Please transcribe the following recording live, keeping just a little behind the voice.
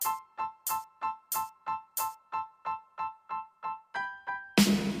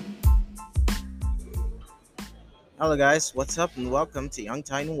Hello guys, what's up and welcome to Young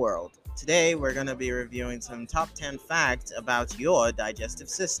Titan World. Today we're going to be reviewing some top 10 facts about your digestive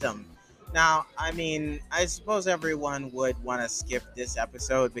system. Now, I suppose everyone would want to skip this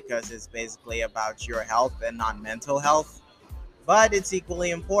episode because it's basically about your health and not mental health, but it's equally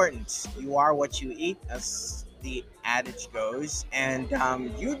important. You are what you eat, as the adage goes, and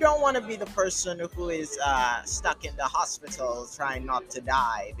you don't want to be the person who is stuck in the hospital trying not to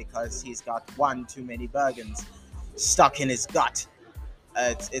die because he's got one too many burgers stuck in his gut.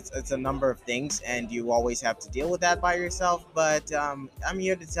 It's a number of things, and you always have to deal with that by yourself. But I'm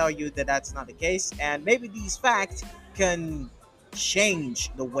here to tell you that that's not the case, and maybe these facts can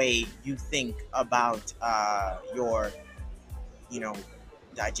change the way you think about your, you know,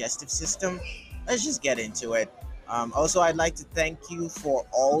 digestive system. Let's just get into it. Also, I'd like to thank you for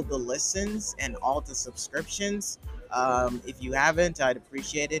all the listens and all the subscriptions. If you haven't, I'd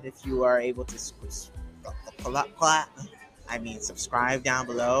appreciate it if you are able to subscribe down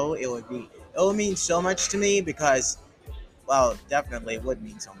below. It would mean so much to me because, well, definitely it would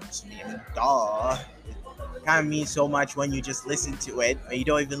mean so much to me. Duh. It kind of means so much when you just listen to it. You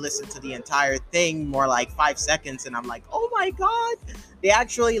don't even listen to the entire thing, more like 5 seconds, and I'm like, oh my god, they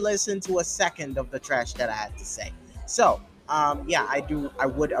actually listened to a second of the trash that I had to say. So, yeah, I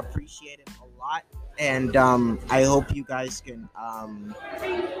would appreciate it a lot, and I hope you guys can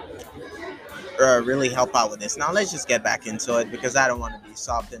really help out with this. Now let's just get back into it because I don't want to be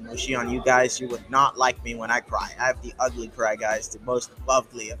soft and mushy on you guys. You would not like me when I cry. I have the ugly cry, guys, the most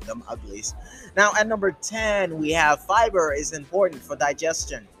ugly of them uglies. Now at number 10, we have fiber is important for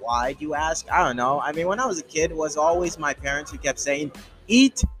digestion. Why do you ask? I don't know. When I was a kid, it was always my parents who kept saying,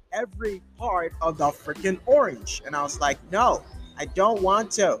 eat every part of the freaking orange. And I was like, no, I don't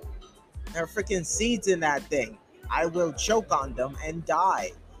want to. There are freaking seeds in that thing. I will choke on them and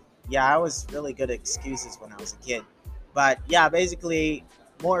die. Yeah, I was really good at excuses when I was a kid. But yeah, basically,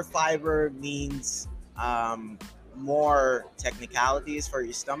 more fiber means um, more technicalities for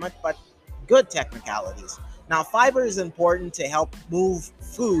your stomach, but good technicalities. Now, fiber is important to help move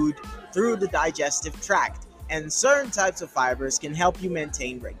food through the digestive tract, and certain types of fibers can help you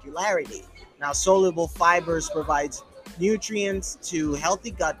maintain regularity. Now, soluble fibers provides nutrients to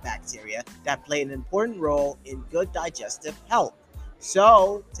healthy gut bacteria that play an important role in good digestive health.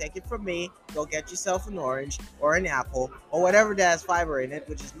 So, take it from me, go get yourself an orange or an apple or whatever that has fiber in it,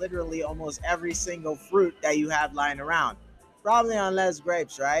 which is literally almost every single fruit that you have lying around. Probably unless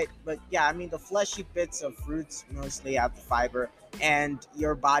grapes, right? But yeah, the fleshy bits of fruits mostly have the fiber, and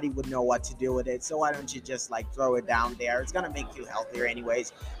your body would know what to do with it. So why don't you just like throw it down there? It's gonna make you healthier,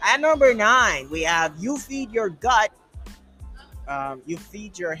 anyways. At number 9, we have you feed your gut, you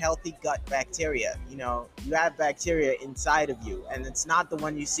feed your healthy gut bacteria. You have bacteria inside of you, and it's not the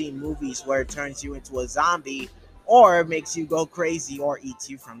one you see in movies where it turns you into a zombie or makes you go crazy or eats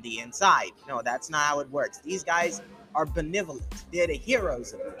you from the inside. No, that's not how it works. These guys are benevolent, they're the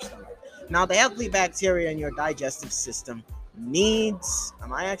heroes of your stomach. Now, the healthy bacteria in your digestive system needs.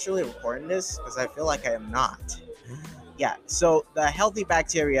 Am I actually recording this? Because I feel like I am not. Yeah, so the healthy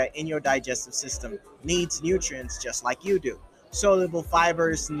bacteria in your digestive system needs nutrients just like you do. Soluble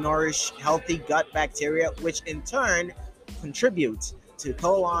fibers nourish healthy gut bacteria, which in turn contributes to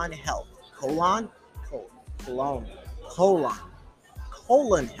colon health. Colon, colon, colon,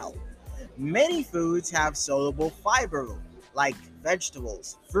 colon health. Many foods have soluble fiber, like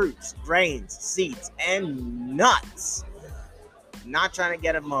vegetables, fruits, grains, seeds, and nuts. Not trying to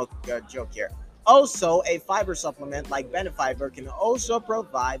get a joke here. Also, a fiber supplement like Benefiber can also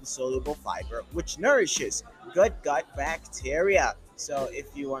provide soluble fiber, which nourishes good gut bacteria. So,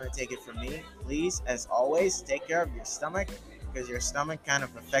 if you want to take it from me, please, as always, take care of your stomach because your stomach kind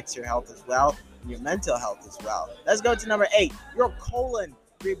of affects your health as well and your mental health as well. Let's go to number 8. Your colon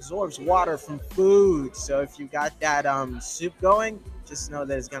reabsorbs water from food. So, if you got that soup going, just know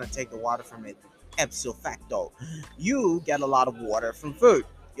that it's going to take the water from it. Ipso facto, you get a lot of water from food.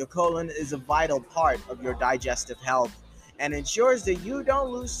 Your colon is a vital part of your digestive health and ensures that you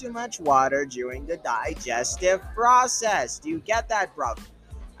don't lose too much water during the digestive process. Do you get that, bro?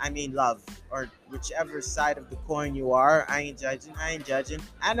 Love, or whichever side of the coin you are. I ain't judging. I ain't judging.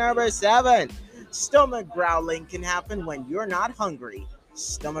 At number 7, stomach growling can happen when you're not hungry.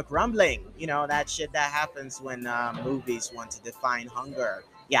 Stomach rumbling, that shit that happens when movies want to define hunger.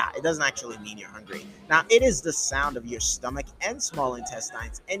 Yeah, it doesn't actually mean you're hungry. Now, it is the sound of your stomach and small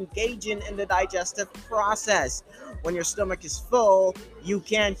intestines engaging in the digestive process. When your stomach is full, you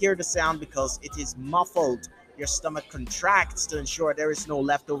can't hear the sound because it is muffled. Your stomach contracts to ensure there is no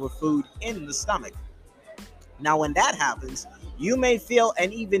leftover food in the stomach. Now, when that happens, you may feel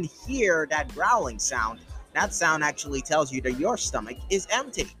and even hear that growling sound. That sound actually tells you that your stomach is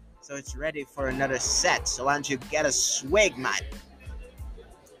empty. So it's ready for another set. So why don't you get a swig, man?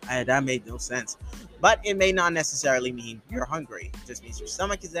 That made no sense. But it may not necessarily mean you're hungry. It just means your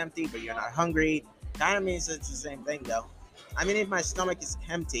stomach is empty, but you're not hungry. Kind of means it's the same thing, though. I mean, if my stomach is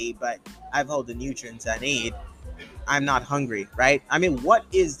empty, but I've all the nutrients I need, I'm not hungry, right? I mean, what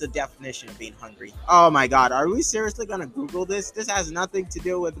is the definition of being hungry? Oh my God, are we seriously gonna Google this? This has nothing to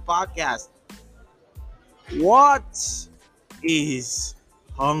do with the podcast. What is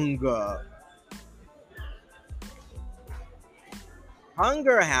hunger?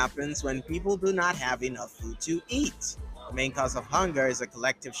 Hunger happens when people do not have enough food to eat. The main cause of hunger is a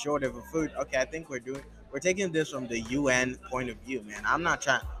collective shortage of food. Okay, I think we're taking this from the UN point of view, man. I'm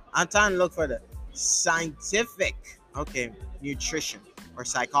trying to look for the scientific, okay, nutrition or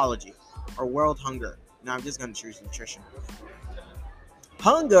psychology or world hunger. No, I'm just gonna choose nutrition.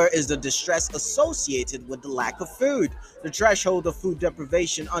 Hunger is the distress associated with the lack of food. The threshold of food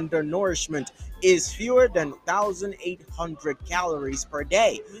deprivation undernourishment is fewer than 1,800 calories per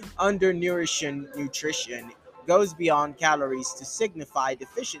day. Undernourishing nutrition goes beyond calories to signify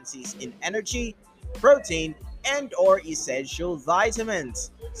deficiencies in energy, protein, and or essential vitamins.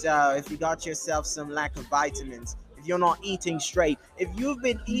 So if you got yourself some lack of vitamins, if you're not eating straight, if you've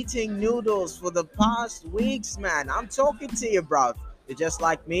been eating noodles for the past weeks, man, I'm talking to you, bro. You're just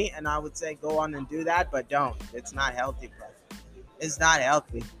like me, and I would say go on and do that, but don't. It's not healthy, bro. It's not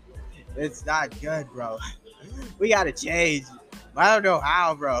healthy. It's not good, bro. We gotta change. I don't know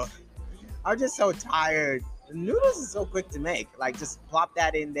how, bro. I'm just so tired. The noodles is so quick to make. Like, just plop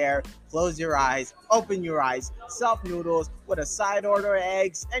that in there, close your eyes, open your eyes, soft noodles with a side order of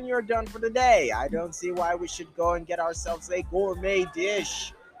eggs, and you're done for the day. I don't see why we should go and get ourselves a gourmet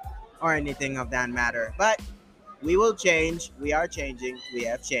dish or anything of that matter. But we will change. We are changing. We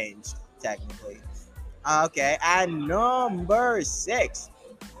have changed, technically. Okay, and number six,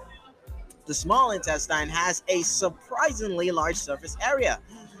 the small intestine has a surprisingly large surface area.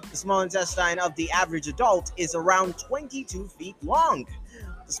 The small intestine of the average adult is around 22 feet long.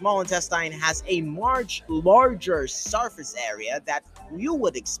 The small intestine has a much larger surface area that you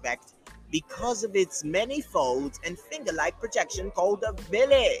would expect because of its many folds and finger-like projection called the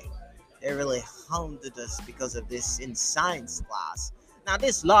villi. They really hounded us because of this in science class. Now,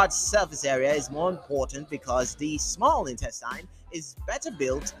 this large surface area is more important because the small intestine is better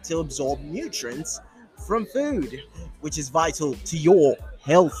built to absorb nutrients from food, which is vital to your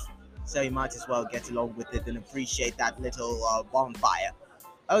health. So you might as well get along with it and appreciate that little bonfire.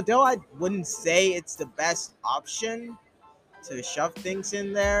 Although I wouldn't say it's the best option to shove things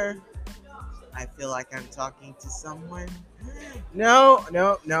in there, I feel like I'm talking to someone. No,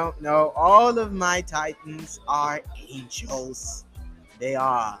 no, no, no. All of my titans are angels. They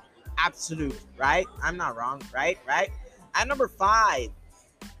are absolute, right? I'm not wrong, right? Right? At number five,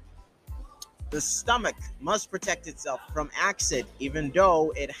 the stomach must protect itself from acid, even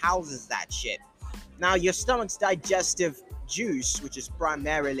though it houses that shit. Now, your stomach's digestive juice, which is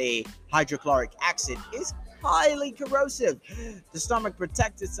primarily hydrochloric acid, is highly corrosive. The stomach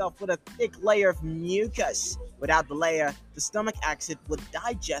protects itself with a thick layer of mucus. Without the layer, the stomach acid would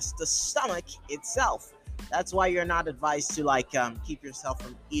digest the stomach itself. That's why you're not advised to keep yourself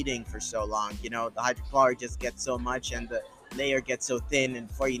from eating for so long. You know, the hydrochloric just gets so much and the layer gets so thin, and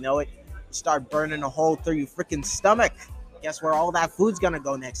before you know it, you start burning a hole through your freaking stomach. Guess where all that food's gonna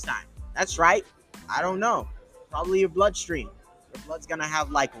go next time? That's right. I don't know. Probably your bloodstream. Your blood's gonna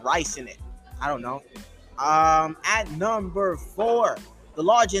have like rice in it. I don't know. At number four, the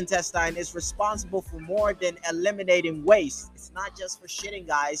large intestine is responsible for more than eliminating waste. It's not just for shitting,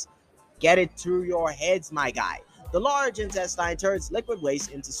 guys. Get it through your heads, my guy. The large intestine turns liquid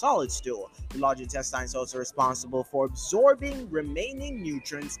waste into solid stool. The large intestine is also responsible for absorbing remaining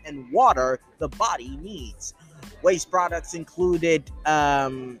nutrients and water the body needs. Waste products included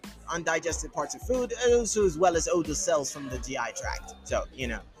undigested parts of food, also as well as odor cells from the GI tract. So,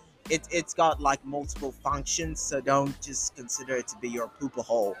 it's got like multiple functions, so don't just consider it to be your pooper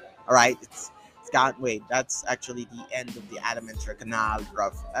hole. All right, it's got wait. That's actually the end of the alimentary canal,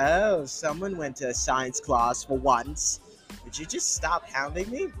 bruv. Oh, someone went to a science class for once. Would you just stop hounding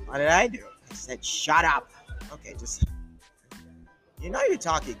me? What did I do? I said shut up. Okay, just you're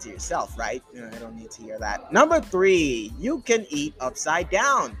talking to yourself, right? I don't need to hear that. Number three, you can eat upside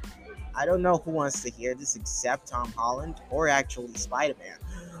down. I don't know who wants to hear this except Tom Holland or actually Spider-Man.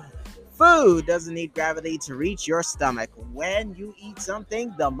 Food doesn't need gravity to reach your stomach. When you eat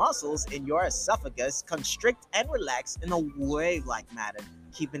something, the muscles in your esophagus constrict and relax in a wave-like manner,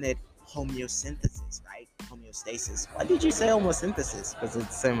 keeping it homeosynthesis, right? Homeostasis. Why did you say homosynthesis? Because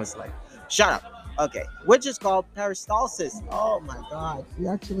it's same as like, shut up. Okay, which is called peristalsis. Oh my god, you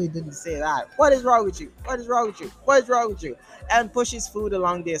actually didn't say that. What is wrong with you? What is wrong with you? What is wrong with you? And pushes food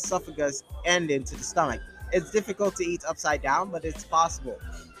along the esophagus and into the stomach. It's difficult to eat upside down, but it's possible.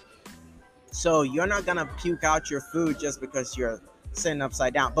 So you're not gonna puke out your food just because you're sitting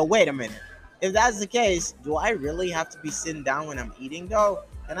upside down. But wait a minute. If that's the case, do I really have to be sitting down when I'm eating though?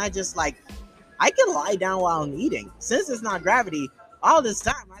 Can I just like I can lie down while I'm eating. Since it's not gravity, all this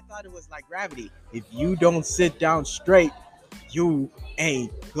time I thought it was like gravity. If you don't sit down straight, you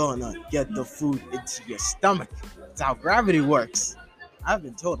ain't gonna get the food into your stomach. That's how gravity works. I've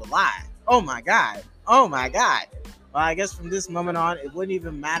been told a lie. Oh my god. Oh my god. Well, I guess from this moment on, it wouldn't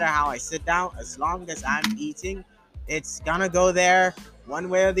even matter how I sit down. As long as I'm eating, it's gonna go there one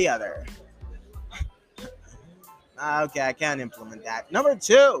way or the other. Okay, I can't implement that. Number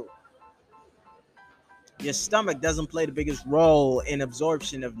two, your stomach doesn't play the biggest role in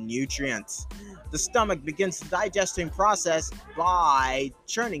absorption of nutrients. The stomach begins the digesting process by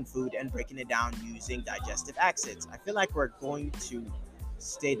churning food and breaking it down using digestive acids. I feel like we're going to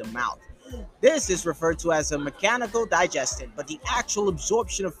stay the mouth. This is referred to as a mechanical digestion, but the actual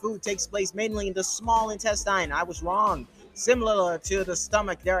absorption of food takes place mainly in the small intestine. I was wrong. Similar to the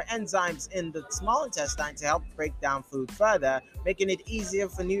stomach, there are enzymes in the small intestine to help break down food further, making it easier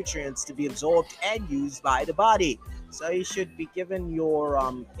for nutrients to be absorbed and used by the body. So you should be giving your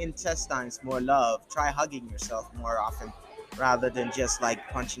intestines more love. Try hugging yourself more often rather than just like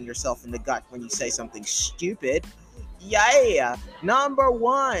punching yourself in the gut when you say something stupid. Yeah. Number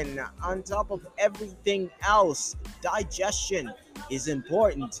one, on top of everything else, digestion is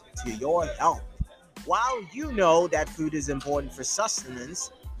important to your health. While you know that food is important for sustenance,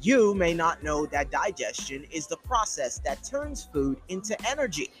 you may not know that digestion is the process that turns food into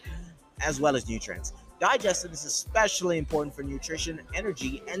energy as well as nutrients. Digestion is especially important for nutrition,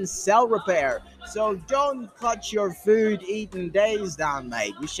 energy, and cell repair. So don't cut your food eating days down,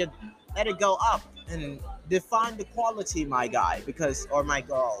 mate. You should let it go up and define the quality, my guy, because or my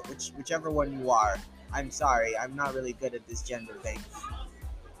girl, whichever one you are. I'm sorry, I'm not really good at this gender thing.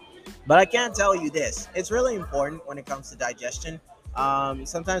 But I can tell you this: it's really important when it comes to digestion.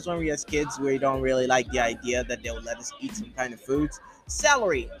 Sometimes when we as kids, we don't really like the idea that they'll let us eat some kind of foods.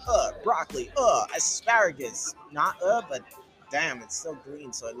 Celery, broccoli, asparagus, not but damn, it's still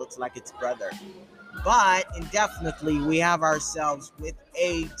green, so it looks like its brother. But indefinitely, we have ourselves with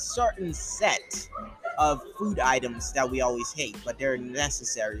a certain set of food items that we always hate, but they're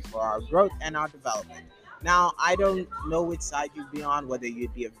necessary for our growth and our development. Now, I don't know which side you'd be on, whether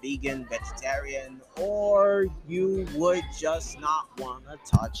you'd be a vegan, vegetarian, or you would just not want to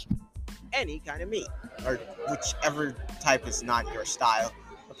touch any kind of meat, or whichever type is not your style.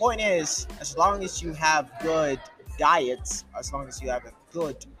 The point is, as long as you have good diets, as long as you have a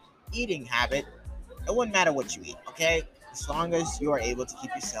good eating habit, it wouldn't matter what you eat, okay? As long as you are able to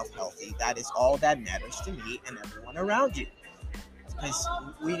keep yourself healthy, that is all that matters to me and everyone around you. Because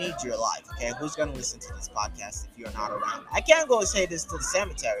we need your life, okay? Who's gonna listen to this podcast if you're not around? I can't go and say this to the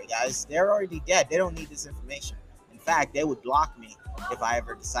cemetery, guys. They're already dead. They don't need this information. In fact, they would block me if I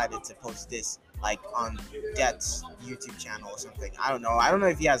ever decided to post this like on Death's YouTube channel or something. I don't know. I don't know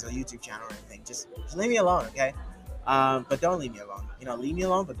if he has a YouTube channel or anything. Just leave me alone, okay? But don't leave me alone. Leave me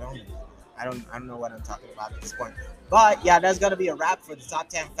alone, but don't leave me alone. I don't know what I'm talking about at this point. But yeah, that's gonna be a wrap for the top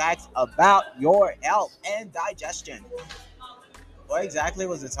 10 facts about your health and digestion. What exactly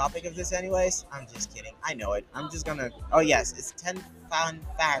was the topic of this, anyways? I'm just kidding. I know it. I'm just gonna. Oh, yes. It's 10 fun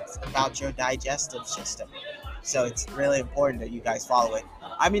facts about your digestive system. So it's really important that you guys follow it.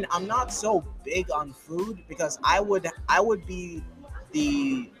 I mean, I'm not so big on food because I would be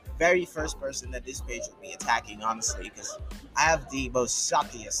the very first person that this page would be attacking, honestly, because I have the most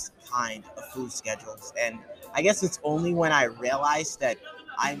suckiest kind of food schedules. And I guess it's only when I realize that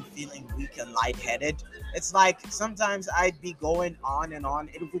I'm feeling weak and lightheaded. It's like sometimes I'd be going on and on.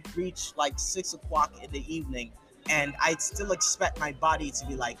 It would reach like 6 o'clock in the evening, and I'd still expect my body to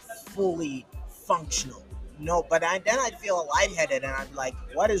be like fully functional. No, but then I'd feel lightheaded, and I'm like,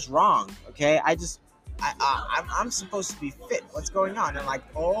 "What is wrong?" Okay, I'm supposed to be fit. What's going on? And like,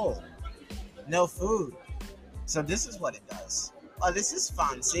 oh, no food. So this is what it does. Oh, this is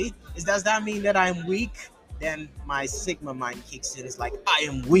fun. See, does that mean that I'm weak? Then my Sigma mind kicks in. It's like I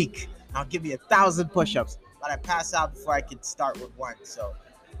am weak. Now give me 1,000 push-ups, but I pass out before I could start with one. So,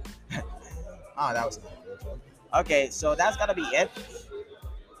 oh, that was good. Okay, so that's gonna be it.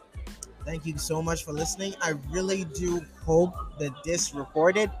 Thank you so much for listening. I really do hope that this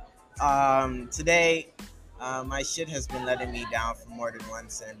recorded. Today, my shit has been letting me down for more than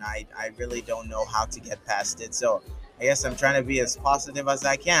once, and I really don't know how to get past it. So I guess I'm trying to be as positive as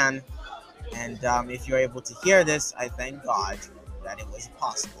I can. And if you're able to hear this, I thank God that it was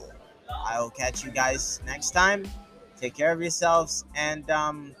possible. I will catch you guys next time. Take care of yourselves and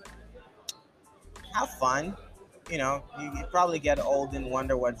have fun. You probably get old and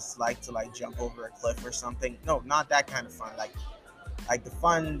wonder what it's like to like jump over a cliff or something. No, not that kind of fun. Like the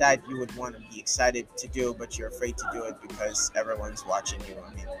fun that you would want to be excited to do, but you're afraid to do it because everyone's watching you.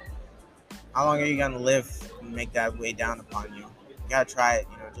 I mean, how long are you gonna live and make that way down upon you? You gotta try it.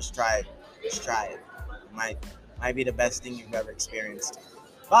 Just try it. Just try it. It might be the best thing you've ever experienced.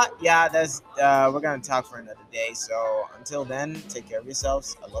 But yeah, that's we're gonna talk for another day. So until then, take care of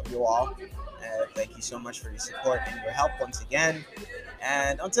yourselves. I love you all. Thank you so much for your support and your help once again.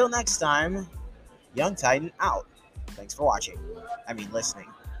 And until next time, Young Titan out. Thanks for watching. I mean, listening.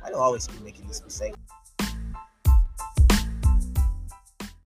 I will always be making this mistake.